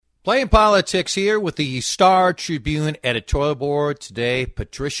Playing Politics here with the Star Tribune editorial board. Today,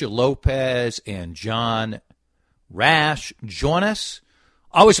 Patricia Lopez and John Rash join us.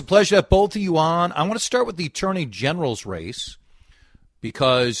 Always a pleasure to have both of you on. I want to start with the Attorney General's race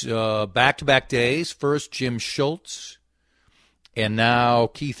because back-to-back days, first Jim Schultz and now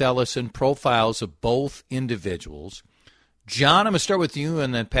Keith Ellison, profiles of both individuals. John, I'm going to start with you,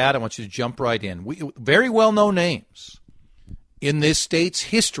 and then Pat, I want you to jump right in. Very well-known names in this state's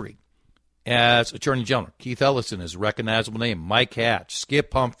history as Attorney General. Keith Ellison is a recognizable name. Mike Hatch,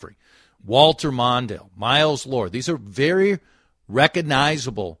 Skip Humphrey, Walter Mondale, Miles Lord. These are very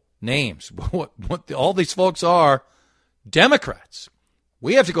recognizable names. What all these folks are, Democrats.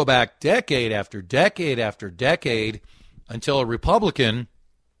 We have to go back decade after decade after decade until a Republican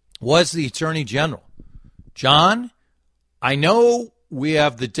was the Attorney General. John, I know we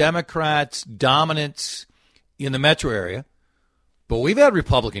have the Democrats' dominance in the metro area, but we've had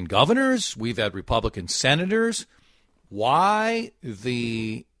Republican governors, we've had Republican senators. Why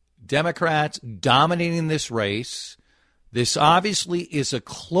the Democrats dominating this race? This obviously is a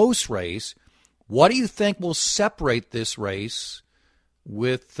close race. What do you think will separate this race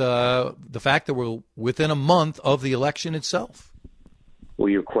with the fact that we're within a month of the election itself? Well,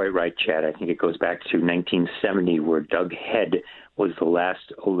 you're quite right, Chad. I think it goes back to 1970, where Doug Head was the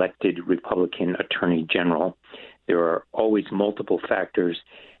last elected Republican Attorney General. There are always multiple factors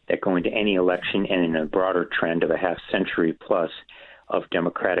that go into any election, and in a broader trend of a half century plus of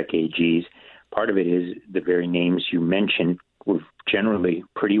Democratic AGs. Part of it is the very names you mentioned were generally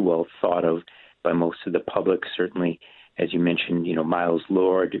pretty well thought of by most of the public, certainly, as you mentioned, Miles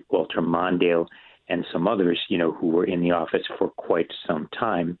Lord, Walter Mondale, and some others, who were in the office for quite some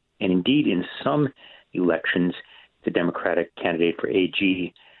time. And indeed, in some elections, the Democratic candidate for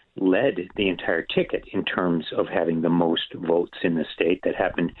AG led the entire ticket in terms of having the most votes in the state. That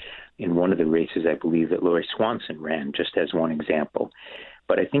happened in one of the races, I believe, that Lori Swanson ran, just as one example.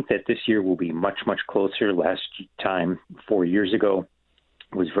 But I think that this year will be much, much closer. Last time, 4 years ago,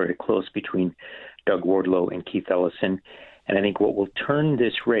 was very close between Doug Wardlow and Keith Ellison. And I think what will turn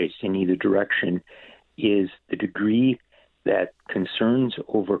this race in either direction is the degree that concerns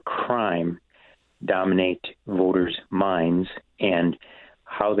over crime dominate voters' minds and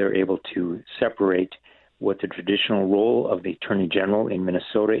how they're able to separate what the traditional role of the Attorney General in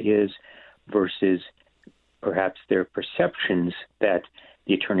Minnesota is versus perhaps their perceptions that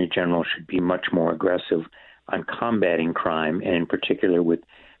the Attorney General should be much more aggressive on combating crime, and in particular with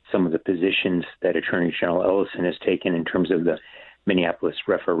some of the positions that Attorney General Ellison has taken in terms of the Minneapolis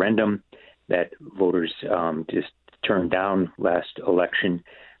referendum that voters just turned down last election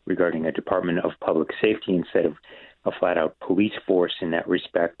regarding a Department of Public Safety instead of a flat-out police force in that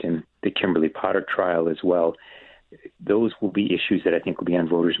respect, and the Kimberly Potter trial as well. Those will be issues that I think will be on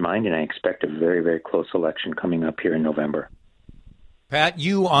voters' mind, and I expect a very, very close election coming up here in November. Pat,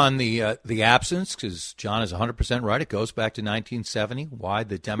 you on the absence, because John is 100% right. It goes back to 1970, why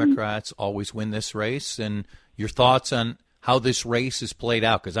the Democrats always win this race, and your thoughts on how this race is played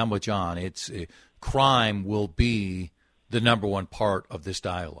out, because I'm with John. Crime will be the number one part of this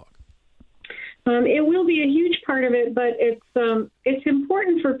dialogue. It will be a huge part of it, but it's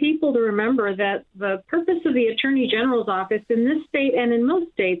important for people to remember that the purpose of the Attorney General's office in this state and in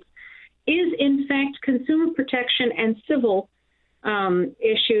most states is, in fact, consumer protection and civil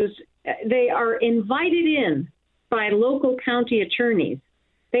issues. They are invited in by local county attorneys.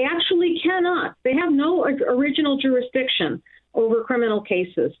 They actually cannot. They have no original jurisdiction over criminal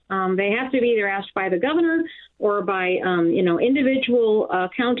cases. They have to be either asked by the governor or by individual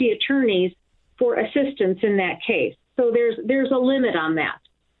county attorneys for assistance in that case. So there's a limit on that.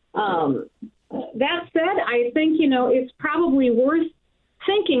 That said, I think it's probably worth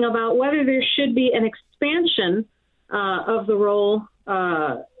thinking about whether there should be an expansion of the role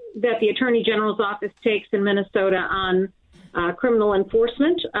that the Attorney General's office takes in Minnesota on criminal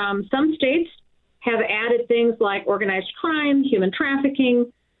enforcement. Some states have added things like organized crime, human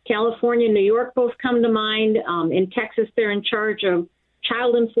trafficking. California and New York both come to mind. In Texas, they're in charge of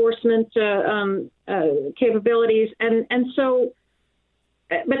child enforcement capabilities. And so,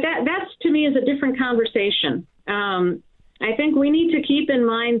 but that's to me is a different conversation. I think we need to keep in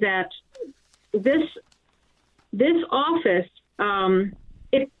mind that this office,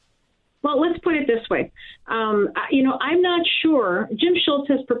 well, let's put it this way. I'm not sure. Jim Schultz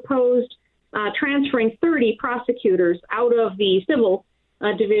has proposed transferring 30 prosecutors out of the civil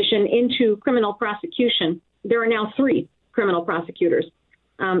division into criminal prosecution. There are now 3 criminal prosecutors.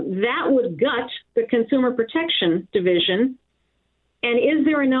 That would gut the consumer protection division. And is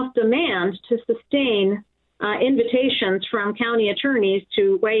there enough demand to sustain invitations from county attorneys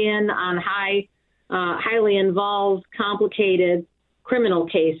to weigh in on highly involved, complicated criminal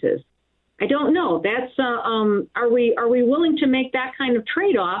cases. I don't know. That's are we willing to make that kind of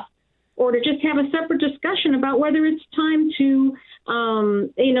trade-off, or to just have a separate discussion about whether it's time to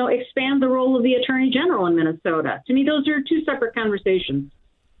expand the role of the Attorney General in Minnesota? To me, those are two separate conversations.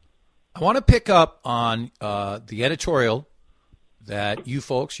 I want to pick up on the editorial that you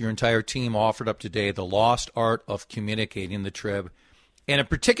folks, your entire team, offered up today, The Lost Art of Communicating, the Trib, and in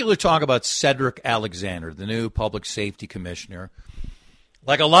particular talk about Cedric Alexander, the new public safety commissioner.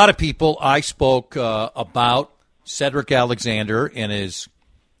 Like a lot of people, I spoke about Cedric Alexander and his,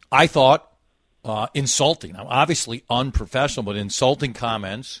 I thought, insulting, obviously unprofessional, but insulting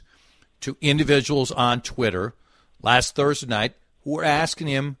comments to individuals on Twitter last Thursday night who were asking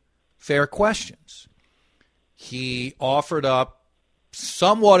him fair questions. He offered up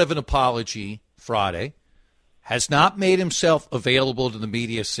somewhat of an apology Friday, has not made himself available to the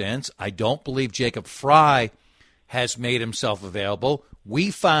media since. I don't believe Jacob Fry has made himself available.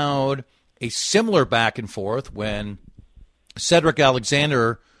 We found a similar back and forth when Cedric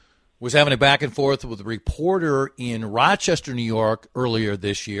Alexander was having a back and forth with a reporter in Rochester, New York earlier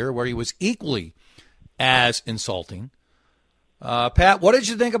this year, where he was equally as insulting. Pat, what did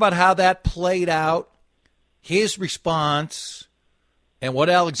you think about how that played out, his response, and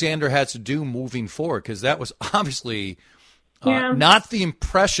what Alexander has to do moving forward? Because that was obviously not the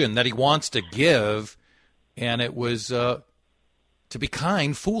impression that he wants to give, and it was, to be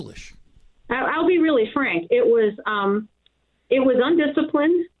kind, foolish. I'll be really frank. It was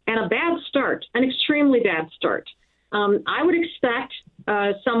undisciplined and a bad start, an extremely bad start. I would expect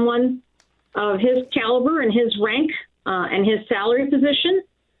someone of his caliber and his rank and his salary position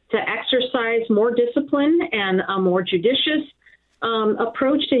to exercise more discipline and a more judicious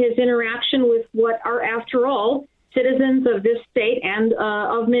approach to his interaction with what are, after all, citizens of this state and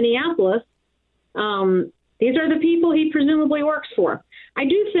of Minneapolis. These are the people he presumably works for. I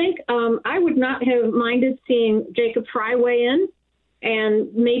do think I would not have minded seeing Jacob Fry weigh in,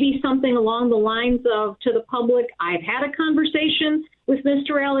 and maybe something along the lines of, to the public, I've had a conversation with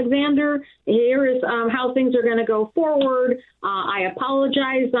Mr. Alexander. Here is how things are going to go forward. I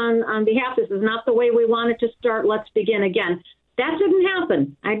apologize on behalf. This is not the way we wanted to start. Let's begin again. That didn't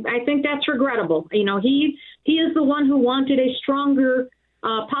happen. I think that's regrettable. You know, he is the one who wanted a stronger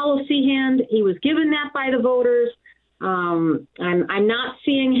policy hand. He was given that by the voters. I'm not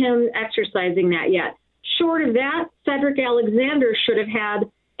seeing him exercising that yet. Short of that, Cedric Alexander should have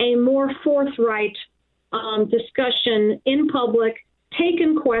had a more forthright discussion in public,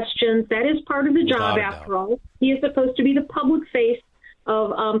 taken questions. That is part of the job, after all. He is supposed to be the public face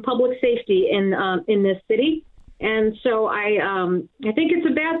of public safety in this city. And so I think it's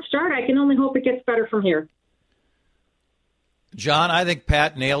a bad start. I can only hope it gets better from here. John, I think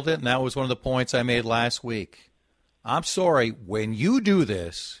Pat nailed it, and that was one of the points I made last week. I'm sorry, when you do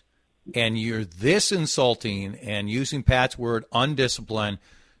this and you're this insulting and using Pat's word, undisciplined,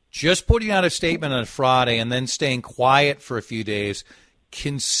 just putting out a statement on a Friday and then staying quiet for a few days,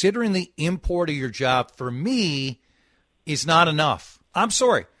 considering the import of your job, for me, is not enough. I'm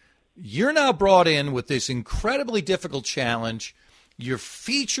sorry. You're now brought in with this incredibly difficult challenge. You're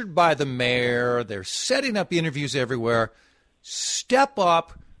featured by the mayor. They're setting up interviews everywhere. Step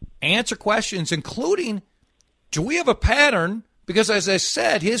up, answer questions, including, do we have a pattern? Because, as I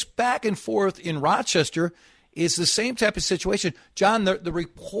said, his back and forth in Rochester is the same type of situation. John, the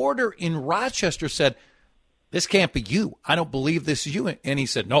reporter in Rochester said, this can't be you. I don't believe this is you. And he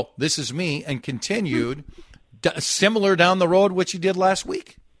said, no, this is me, and continued similar down the road, which he did last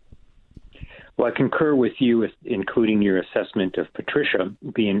week. Well, I concur with you, including your assessment of Patricia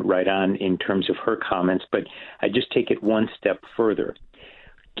being right on in terms of her comments, but I just take it one step further.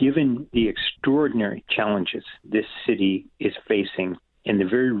 Given the extraordinary challenges this city is facing, and the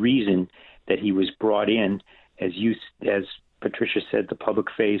very reason that he was brought in, as Patricia said, the public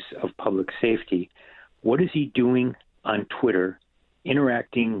face of public safety, what is he doing on Twitter,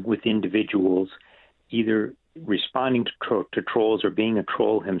 interacting with individuals, either responding to trolls or being a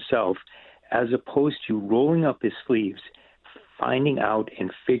troll himself, as opposed to rolling up his sleeves, finding out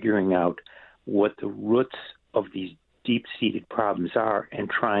and figuring out what the roots of these deep-seated problems are and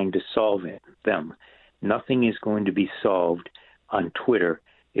trying to solve them. Nothing is going to be solved on Twitter.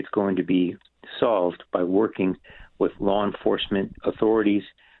 It's going to be solved by working with law enforcement authorities,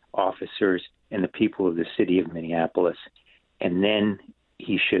 officers, and the people of the city of Minneapolis. And then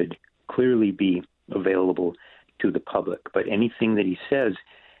he should clearly be available to the public. But anything that he says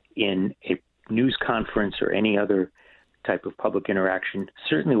in a news conference or any other type of public interaction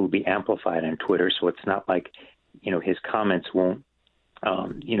certainly will be amplified on Twitter. So it's not like, his comments won't,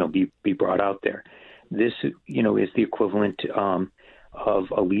 be brought out there. This, is the equivalent of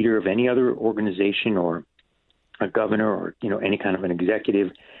a leader of any other organization or a governor or, any kind of an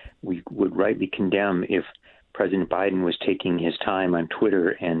executive. We would rightly condemn if President Biden was taking his time on Twitter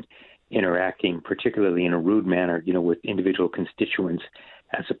and interacting, particularly in a rude manner, with individual constituents,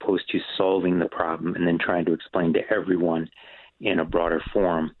 as opposed to solving the problem and then trying to explain to everyone in a broader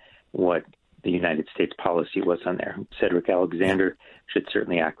forum what the United States policy was on there. Cedric Alexander should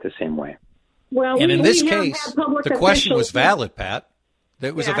certainly act the same way. Well, and in this case, the question was valid, Pat.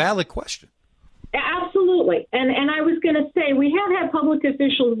 It was a valid question. Absolutely. And I was going to say, we have had public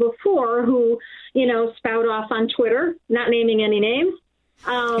officials before who, spout off on Twitter, not naming any names.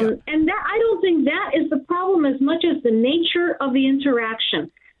 And that, I don't think that is the problem as much as the nature of the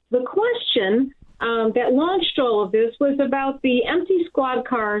interaction. The question that launched all of this was about the empty squad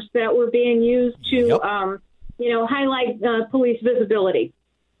cars that were being used to, highlight police visibility.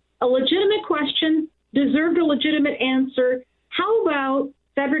 A legitimate question, deserved a legitimate answer. How about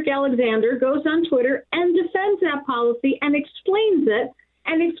Cedric Alexander goes on Twitter and defends that policy and explains it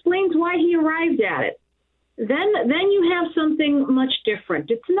and explains why he arrived at it? Then you have something much different.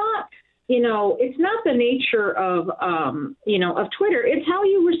 It's not, it's not the nature of Twitter. It's how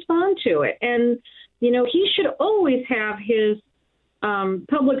you respond to it. And, he should always have his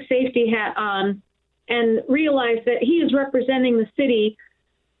public safety hat on and realize that he is representing the city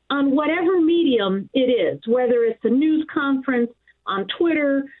on whatever medium it is, whether it's a news conference, on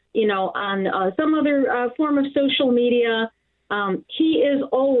Twitter, on some other form of social media. He is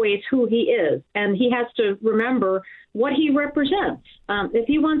always who he is, and he has to remember what he represents. If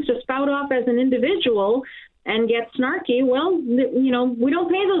he wants to spout off as an individual and get snarky, well, we don't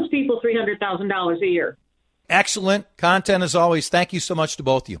pay those people $300,000 a year. Excellent content as always. Thank you so much to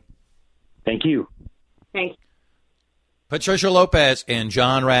both of you. Thank you. Thanks. Patricia Lopez and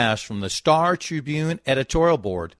John Rash from the Star Tribune editorial board.